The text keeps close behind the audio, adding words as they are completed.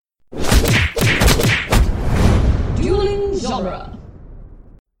genre.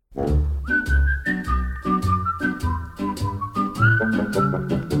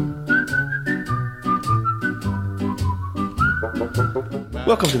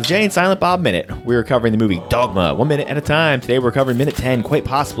 Welcome to the Jay and Silent Bob Minute. We're covering the movie Dogma, 1 minute at a time. Today we're covering minute 10, quite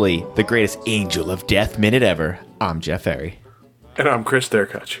possibly the greatest Angel of Death minute ever. I'm Jeff Ferry. And I'm Chris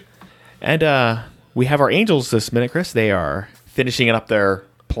Derkach. And we have our angels this minute, Chris. They are finishing up their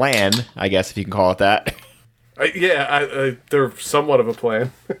plan, I guess, if you can call it that. They're somewhat of a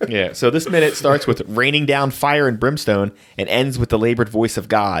plan. Yeah, so this minute starts with raining down fire and brimstone and ends with the labored voice of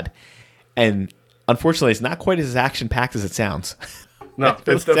God. And unfortunately, it's not quite as action-packed as it sounds. No,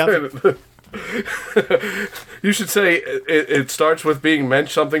 it's definitely... You should say it starts with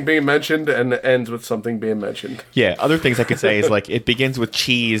something being mentioned and ends with something being mentioned. Yeah, other things I could say is like it begins with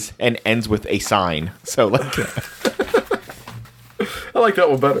cheese and ends with a sign. So like, I like that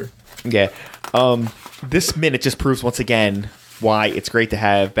one better. Yeah, this minute just proves once again why it's great to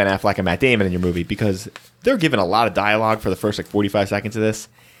have Ben Affleck and Matt Damon in your movie, because they're given a lot of dialogue for the first 45 seconds of this,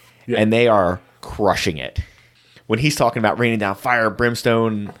 and they are crushing it. When he's talking about raining down fire,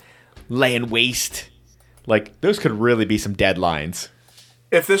 brimstone, laying waste, like those could really be some deadlines.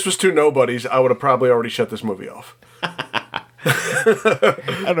 If this was two nobodies, I would have probably already shut this movie off. I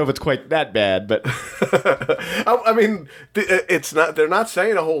don't know if it's quite that bad, but I mean, it's not. They're not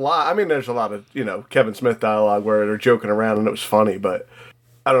saying a whole lot. I mean, there's a lot of Kevin Smith dialogue where they're joking around and it was funny, but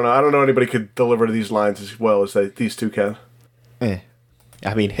I don't know. I don't know anybody could deliver these lines as well as these two can.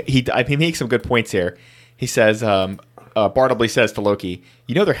 I mean, he makes some good points here. He says, Bartleby says to Loki,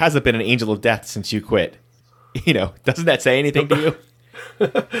 there hasn't been an angel of death since you quit. Doesn't that say anything to you?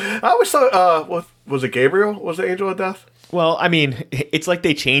 I always thought, was it Gabriel? Was the angel of death? Well, I mean, it's like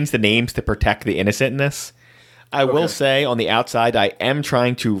they changed the names to protect the innocent in this. I will say, on the outside, I am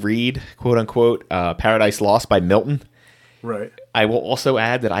trying to read, quote-unquote, Paradise Lost by Milton. Right. I will also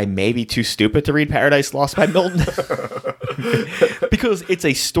add that I may be too stupid to read Paradise Lost by Milton. Because it's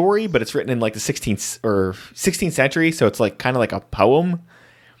a story, but it's written in like the 16th century, so it's like kind of like a poem.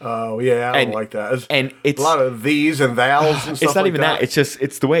 Oh, yeah, I don't like that. And it's a lot of these and thous and stuff. It's not even that.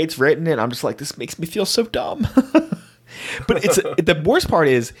 It's the way it's written, and I'm just like, this makes me feel so dumb. But the worst part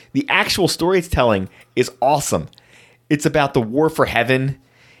is the actual story it's telling is awesome. It's about the war for heaven.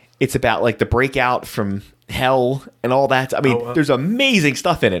 It's about like the breakout from hell and all that. I mean, there's amazing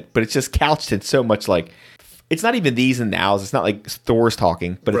stuff in it, but it's just couched in so much like, it's not even these and nows. It's not like Thor's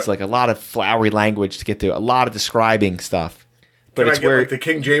talking, but it's like a lot of flowery language to get to, a lot of describing stuff. But Can I get like the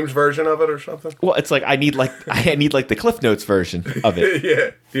King James version of it or something? Well, it's like I need like the Cliff Notes version of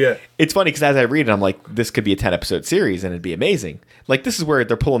it. Yeah. It's funny because as I read it, I'm like, this could be a 10-episode series and it'd be amazing. Like this is where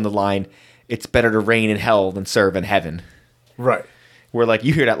they're pulling the line, it's better to reign in hell than serve in heaven. Right. Where like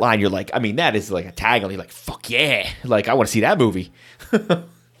you hear that line, you're like, I mean, that is like a tagline. You're like, fuck yeah. Like I want to see that movie.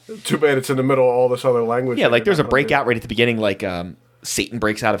 Too bad it's in the middle of all this other language. Yeah, like there's a breakout right at the beginning, like Satan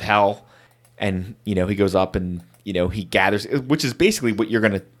breaks out of hell and, he goes up and, he gathers, which is basically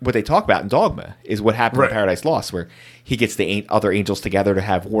what they talk about in Dogma, is what happened in Paradise Lost, where he gets the other angels together to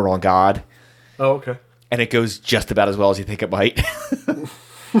have war on God. Oh, okay. And it goes just about as well as you think it might.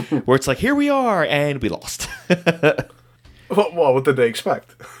 Where it's like, here we are, and we lost. Well, what did they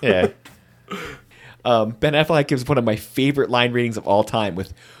expect? Yeah. Ben Affleck gives one of my favorite line readings of all time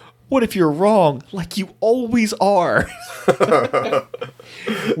with, "What if you're wrong, like you always are?"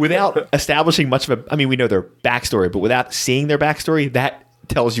 Without establishing much of a... I mean, we know their backstory, but without seeing their backstory, that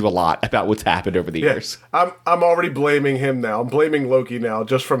tells you a lot about what's happened over the years. I'm already blaming him now. I'm blaming Loki now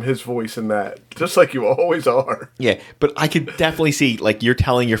just from his voice in that. Just like you always are. Yeah, but I could definitely see, like, you're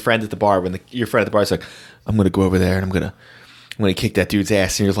telling your friend at the bar, when your friend at the bar is like, I'm going to go over there and I'm going to kick that dude's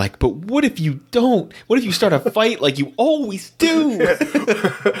ass. And you're like, but what if you don't? What if you start a fight like you always do?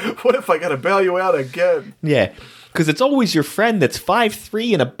 What if I got to bail you out again? Yeah, because it's always your friend that's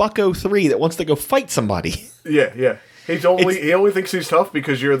 5'3" and a $103 that wants to go fight somebody. Yeah. He only thinks he's tough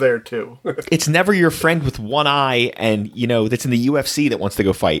because you're there too. It's never your friend with one eye and, that's in the UFC that wants to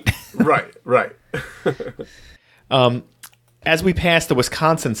go fight. Right. As we pass the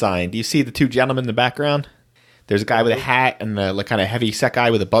Wisconsin sign, do you see the two gentlemen in the background? There's a guy with a hat and the like, kind of heavy set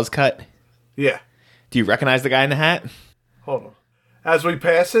guy with a buzz cut. Yeah. Do you recognize the guy in the hat? Hold on. As we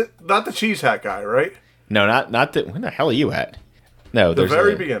pass it, not the cheese hat guy, right? No, not the... Where the hell are you at? No, the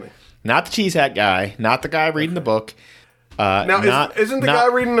very beginning. Not the cheese hat guy. Not the guy reading the book. Now, isn't the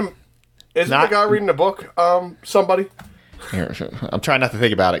guy reading the book somebody? Here, I'm trying not to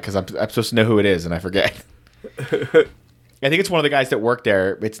think about it because I'm supposed to know who it is and I forget. I think it's one of the guys that work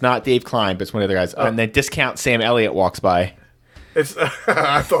there. It's not Dave Klein, but it's one of the guys. And then Discount Sam Elliott walks by. It's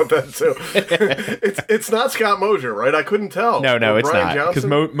I thought that too. It's not Scott Mosier, right? I couldn't tell. No, Or it's Brian not. Because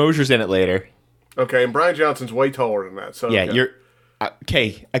Johnson? Mosier's in it later. Okay, and Brian Johnson's way taller than that. So Yeah, okay. you're...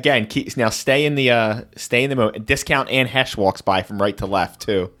 Okay, again, now stay in the mode. Discount and Hesh walks by from right to left,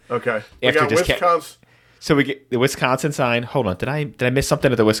 too. Okay. We After got discount- Wisconsin. So we get the Wisconsin sign. Hold on, did I miss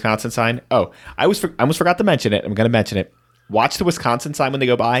something at the Wisconsin sign? Oh, I almost forgot to mention it. I'm going to mention it. Watch the Wisconsin sign when they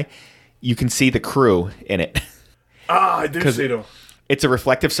go by. You can see the crew in it. Ah, I do see them. It's a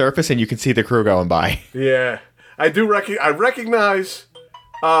reflective surface, and you can see the crew going by. Yeah. I do I recognize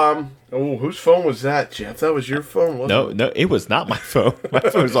whose phone was that, Jeff? That was your phone, wasn't it? No, it was not my phone. My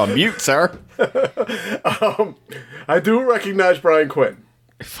phone was on mute, sir. I do recognize Brian Quinn.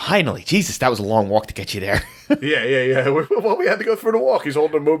 Finally, Jesus, that was a long walk to get you there. Yeah. Well, we had to go through the walk. He's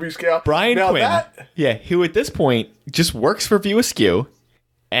holding a movie scout. Brian now Quinn, That, who at this point just works for View Askew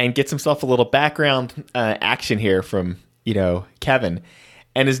and gets himself a little background action here from, Kevin,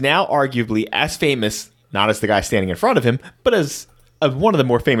 and is now arguably as famous, not as the guy standing in front of him, but as one of the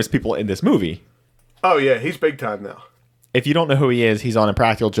more famous people in this movie. oh, yeah, he's big time now. If you don't know who he is, he's on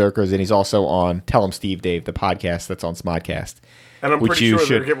Impractical Jokers, and he's also on Tell 'em Steve Dave, the podcast that's on Smodcast. And I'm pretty sure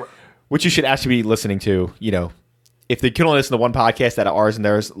they're getting... Which you should actually be listening to, if they can only listen to one podcast out of ours and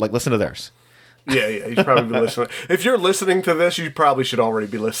theirs, listen to theirs. Yeah, he's probably listening. If you're listening to this, you probably should already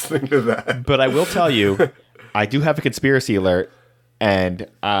be listening to that. But I will tell you, I do have a conspiracy alert, and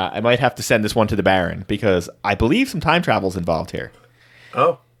I might have to send this one to the Baron, because I believe some time travel is involved here.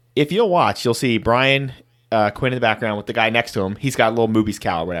 Oh. If you'll watch, you'll see Brian Quinn in the background with the guy next to him. He's got a little movie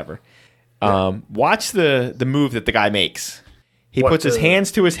scowl or whatever. Watch the move that the guy makes. He puts his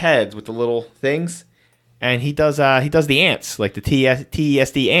hands to his head with the little things, and he does the ants, like the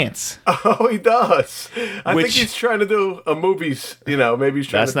TESD ants. Oh, he does. I think he's trying to do a movies, maybe he's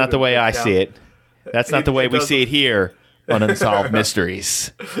trying That's to not the way I see it. That's not the way we doesn't- see it here on Unsolved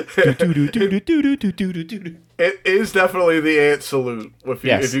Mysteries. It is definitely the ant salute.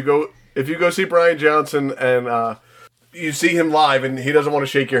 If you go see Brian Johnson and you see him live and he doesn't want to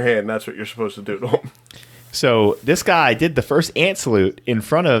shake your hand, that's what you're supposed to do to him. So this guy did the first ant salute in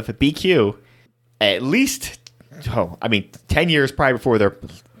front of BQ at least, 10 years probably before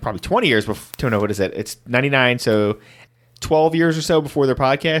probably 20 years before, no, what is it? It's 99, so 12 years or so before their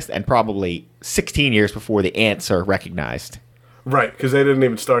podcast, and probably 16 years before the ants are recognized. Right, because they didn't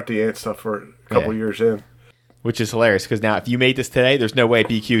even start the ant stuff for a couple years in. Which is hilarious, because now if you made this today, there's no way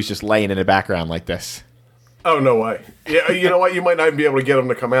BQ is just laying in the background like this. Oh, no way. Yeah, you know what? You might not even be able to get him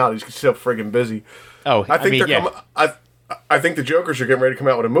to come out. He's still friggin' busy. Oh, I think I think the Jokers are getting ready to come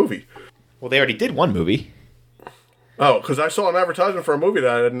out with a movie. Well, they already did one movie. Oh, because I saw an advertisement for a movie that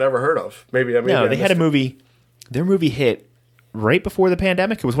I had never heard of. Maybe No, they had a missed it. movie. Their movie hit right before the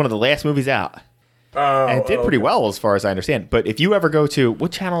pandemic. It was one of the last movies out. And it did pretty well, as far as I understand. But if you ever go to,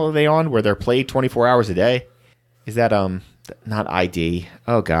 what channel are they on where they're played 24 hours a day? Is that, not ID?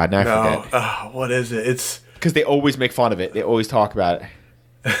 Oh, God, now I forget. No, what is it? It's... Because they always make fun of it. They always talk about it.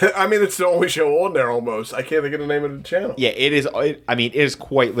 I mean, it's the only show on there almost. I can't think of the name of the channel. Yeah, it is. It is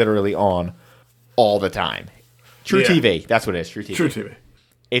quite literally on all the time. True TV. That's what it is. True TV. True TV.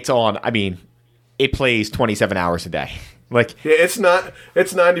 It's on. It plays 27 hours a day. Yeah, it's not.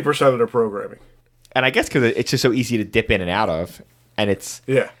 It's 90% of their programming. And I guess because it's just so easy to dip in and out of, and it's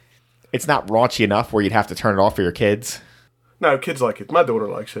not raunchy enough where you'd have to turn it off for your kids. No, kids like it. My daughter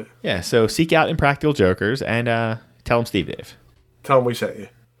likes it. Yeah. So seek out Impractical Jokers and tell them Steve Dave. Tell them we sent you.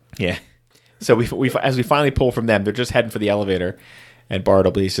 Yeah. So as we finally pull from them, they're just heading for the elevator, and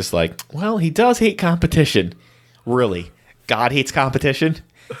Bartleby's just like, well, he does hate competition. Really? God hates competition?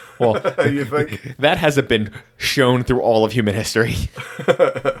 Well, You think? that hasn't been shown through all of human history.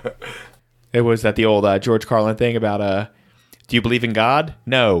 It was that the old George Carlin thing about, do you believe in God?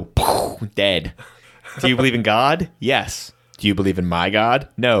 No. Dead. Do you believe in God? Yes. Do you believe in my God?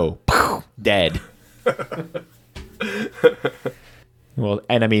 No. Dead. Well,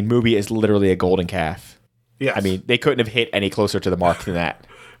 and Mubi is literally a golden calf. Yes. They couldn't have hit any closer to the mark than that.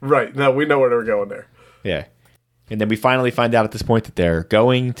 Right. No, we know where they're going there. Yeah. And then we finally find out at this point that they're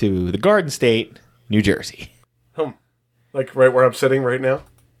going to the Garden State, New Jersey. Like right where I'm sitting right now?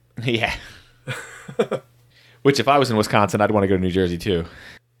 Yeah. Which, if I was in Wisconsin, I'd want to go to New Jersey, too.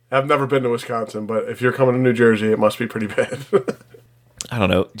 I've never been to Wisconsin, but if you're coming to New Jersey, it must be pretty bad. I don't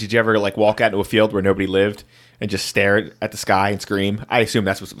know. Did you ever, walk out into a field where nobody lived and just stare at the sky and scream? I assume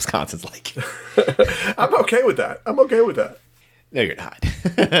that's what Wisconsin's like. I'm okay with that. No, you're not.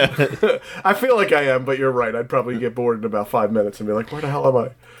 I feel like I am, but you're right. I'd probably get bored in about 5 minutes and be like, where the hell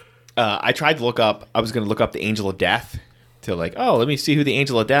am I? I tried to I was going to look up the Angel of Death to let me see who the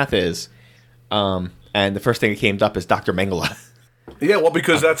Angel of Death is. And the first thing that came up is Dr. Mengele. Yeah, well,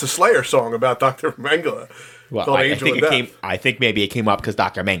 because that's a Slayer song about Dr. Mengele. Well, called I Angel think of it Death. came. I think maybe it came up because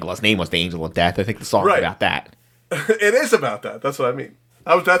Dr. Mengele's name was the Angel of Death. I think the song's Right. about that. It is about that. That's what I mean.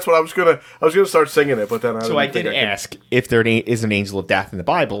 That's what I was gonna start singing it, but then So I did ask if there is an Angel of Death in the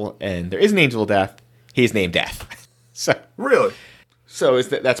Bible, and there is an Angel of Death. He's named Death. Really? So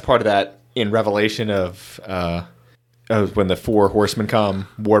that's part of that in Revelation of when the 4 horsemen come: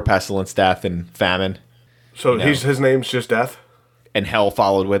 war, pestilence, death, and famine. So know. his name's just Death. And hell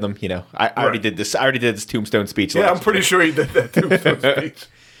followed with him. I already Right. did this. I already did this tombstone speech. Yeah, last I'm pretty year. sure he did that tombstone speech.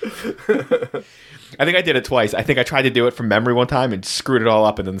 I think I did it twice. I think I tried to do it from memory one time and screwed it all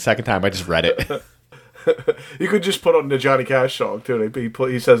up, and then the second time I just read it. You could just put on the Johnny Cash song too.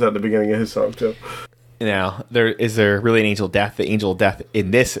 He says that at the beginning of his song too. Now, is there really an angel of death? The angel of death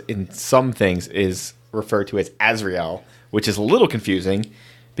in some things is referred to as Azrael, which is a little confusing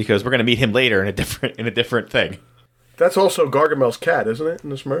because we're going to meet him later in a different thing. That's also Gargamel's cat, isn't it, in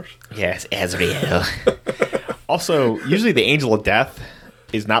the Smurfs? Yes, Azrael. Also, usually the angel of death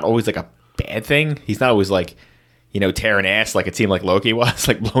is not always like a bad thing. He's not always like, tearing ass like it seemed like Loki was,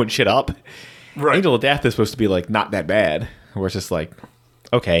 like blowing shit up. Right. Angel of death is supposed to be like not that bad. Where it's just like,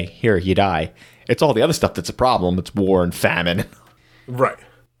 okay, here you die. It's all the other stuff that's a problem. It's war and famine. Right.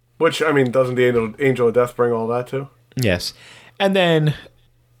 Which, I mean, doesn't the Angel of Death bring all that too? Yes. And then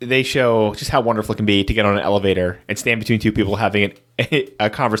they show just how wonderful it can be to get on an elevator and stand between two people having a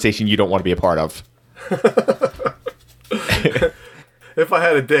conversation you don't want to be a part of. If I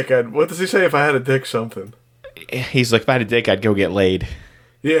had a dick, what does he say? If I had a dick, something. He's like, if I had a dick, I'd go get laid.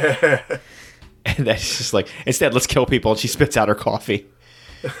 Yeah. And that's just like, instead, let's kill people. And she spits out her coffee.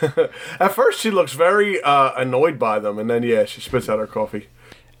 At first, she looks very annoyed by them, and then she spits out her coffee.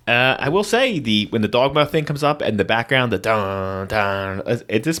 I will say when the dogma thing comes up and the background, the dun dun,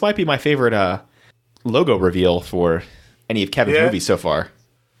 this might be my favorite logo reveal for any of Kevin's movies so far.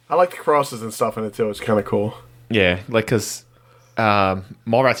 I like the crosses and stuff in it too. It's kind of cool. Yeah, like because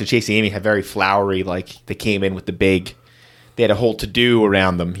Mallrats and Chasing Amy had very flowery, like they came in with they had a whole to do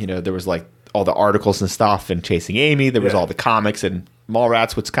around them. There was like all the articles and stuff in Chasing Amy. There was all the comics and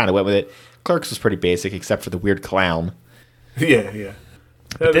Mallrats, which kind of went with it. Clerks was pretty basic, except for the weird clown. Yeah.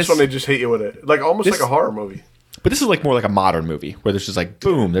 This one they just hit you with it, like almost like a horror movie. But this is like more like a modern movie where there's just like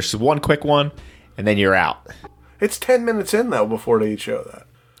boom, there's just one quick one, and then you're out. It's 10 minutes in though before they show that.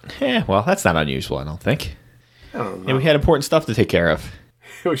 Yeah, well, that's not unusual, I don't think. I don't know. Yeah, we had important stuff to take care of.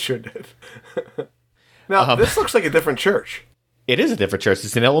 We sure did. Now this looks like a different church. It is a different church.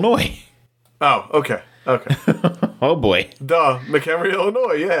 It's in Illinois. Oh, okay. Oh boy. Duh, McHenry,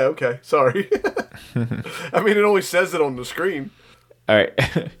 Illinois. Yeah, okay. Sorry. I mean, it always says it on the screen. All right.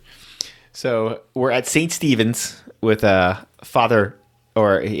 So we're at St. Stephen's with his Father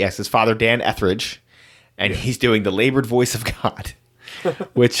Dan Etheridge, and he's doing the labored voice of God,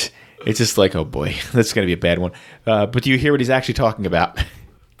 which it's just like, oh boy, that's going to be a bad one. But do you hear what he's actually talking about?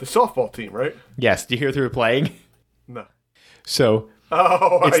 The softball team, right? Yes. Do you hear through playing? No. So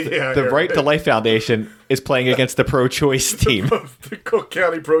the Right to Life Foundation is playing against the pro-choice team. The Cook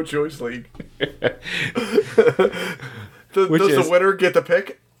County Pro-Choice League. Does the winner get the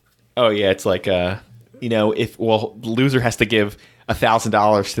pick? Oh yeah, it's like the loser has to give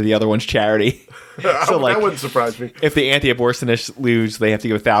 $1,000 to the other one's charity. So that wouldn't surprise me. If the anti-abortionists lose, they have to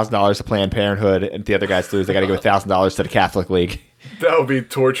give $1,000 to Planned Parenthood, and if the other guys lose, they got to give $1,000 to the Catholic League. That would be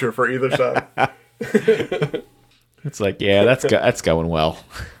torture for either side. It's like, yeah, that's going well.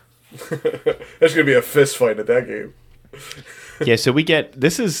 There's gonna be a fist fight at that game. Yeah, so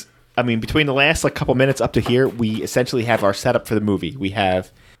between the last couple minutes up to here, we essentially have our setup for the movie. We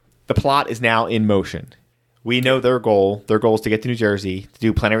have the plot is now in motion. We know their goal. Their goal is to get to New Jersey, to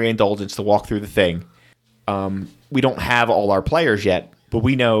do plenary indulgence, to walk through the thing. We don't have all our players yet, but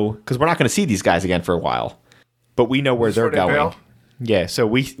we know, because we're not going to see these guys again for a while, but we know where they're going. Yeah,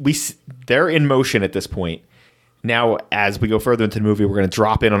 so they're in motion at this point. Now, as we go further into the movie, we're going to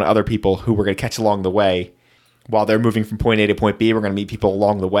drop in on other people who we're going to catch along the way. While they're moving from point A to point B, we're going to meet people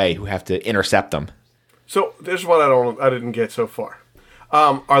along the way who have to intercept them. So this is what I didn't get so far.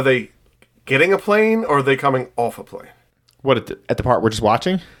 Are they getting a plane or are they coming off a plane? What at the part we're just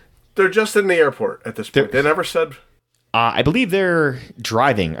watching? They're just in the airport at this point. They never said. I believe they're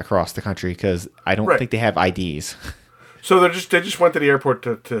driving across the country because I don't think they have IDs. So they just went to the airport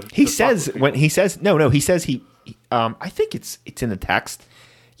to He says I think it's in the text.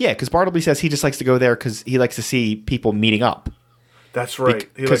 Yeah, because Bartleby says he just likes to go there because he likes to see people meeting up. That's right.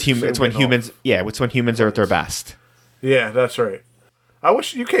 Because it's when humans are at their best. Yeah, that's right. I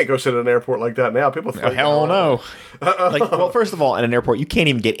wish you can't go sit at an airport like that now. People think, hell no. Like, well, first of all, at an airport, you can't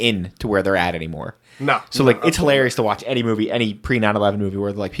even get in to where they're at anymore. No. So, like, it's hilarious to watch any movie, any pre-9/11 movie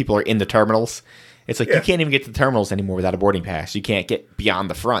where, like, people are in the terminals. It's like, you can't even get to the terminals anymore without a boarding pass. You can't get beyond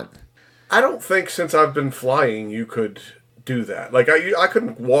the front. I don't think since I've been flying, you could do that. Like, I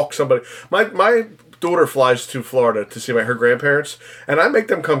couldn't walk somebody. My daughter flies to Florida to see her grandparents, and I make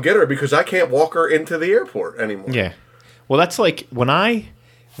them come get her because I can't walk her into the airport anymore. Yeah. Well, that's like when I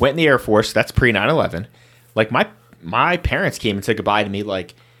went in the Air Force, that's pre-9/11. Like, my parents came and said goodbye to me,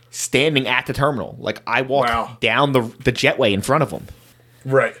 like, standing at the terminal. Like, I walked down the jetway in front of them.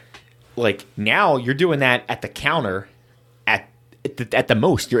 Right. Like, now you're doing that at the counter at the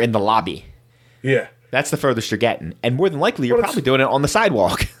most. You're in the lobby. Yeah. That's the furthest you're getting. And more than likely, you're probably doing it on the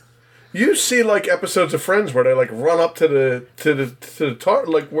sidewalk. You see, like, episodes of Friends where they, like, run up to the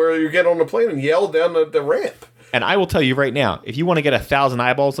like, where you get on the plane and yell down the ramp. And I will tell you right now, if you want to get 1,000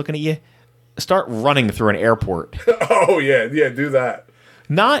 eyeballs looking at you, start running through an airport. Oh, yeah, do that.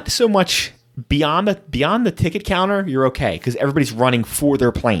 Not so much beyond the ticket counter, you're okay, because everybody's running for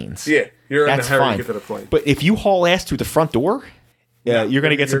their planes. Yeah, you're That's in a hurry fine. to get to the plane. But if you haul ass through the front door, you're going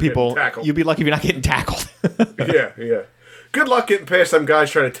to get some people. You'll be lucky if you're not getting tackled. Yeah. Good luck getting past them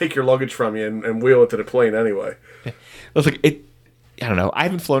guys trying to take your luggage from you and wheel it to the plane anyway. I don't know. I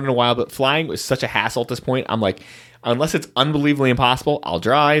haven't flown in a while, but flying was such a hassle at this point. I'm like, unless it's unbelievably impossible, I'll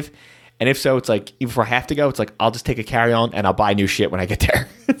drive. And if so, it's like, even if I have to go, it's like, I'll just take a carry-on and I'll buy new shit when I get there.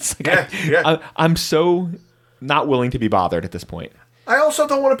 It's like, I'm so not willing to be bothered at this point. I also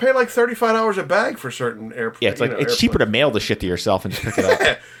don't want to pay like $35 a bag for certain airplanes. Yeah, it's like, it's cheaper to mail the shit to yourself and just pick it up.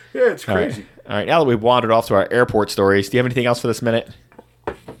 Yeah, it's crazy. All right, now that we've wandered off to our airport stories, do you have anything else for this minute?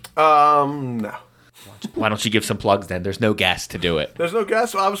 No. Why don't you give some plugs then? There's no guest to do it. There's no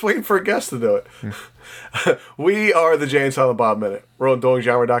guest. I was waiting for a guest to do it. We are the Jay and Silent Bob Minute. We're on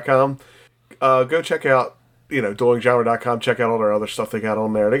duelinggenre.com. Go check out, duelinggenre.com. Check out all their other stuff they got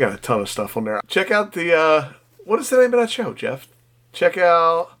on there. They got a ton of stuff on there. Check out the, what is the name of that show, Jeff? Check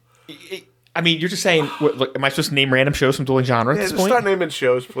out... I mean, you're just saying, look, am I supposed to name random shows from Dueling Genre at this point? Start naming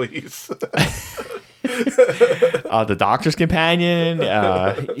shows, please. The Doctor's Companion.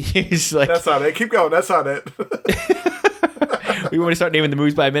 He's like, that's not it. Keep going. That's not it. We want to start naming the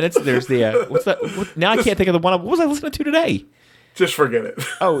movies by minutes. There's the what's that? Now I can't think of the one. What was I listening to today? Just forget it.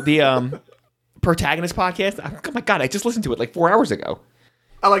 Oh, the Protagonist podcast. Oh my god, I just listened to it like 4 hours ago.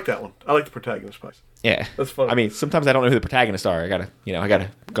 I like that one. I like the Protagonist podcast. Yeah, that's funny. I mean, sometimes I don't know who the protagonists are. I gotta.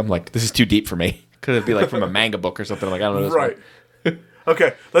 I'm like, this is too deep for me. Could it be like from a manga book or something? I'm like, I don't know. Right.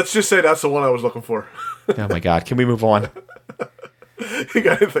 Okay, let's just say that's the one I was looking for. Oh my god, can we move on? You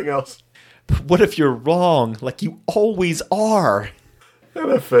got anything else? What if you're wrong, like you always are? Yeah,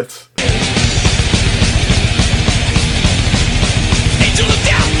 that fits. Angel of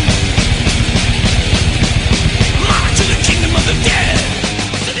death!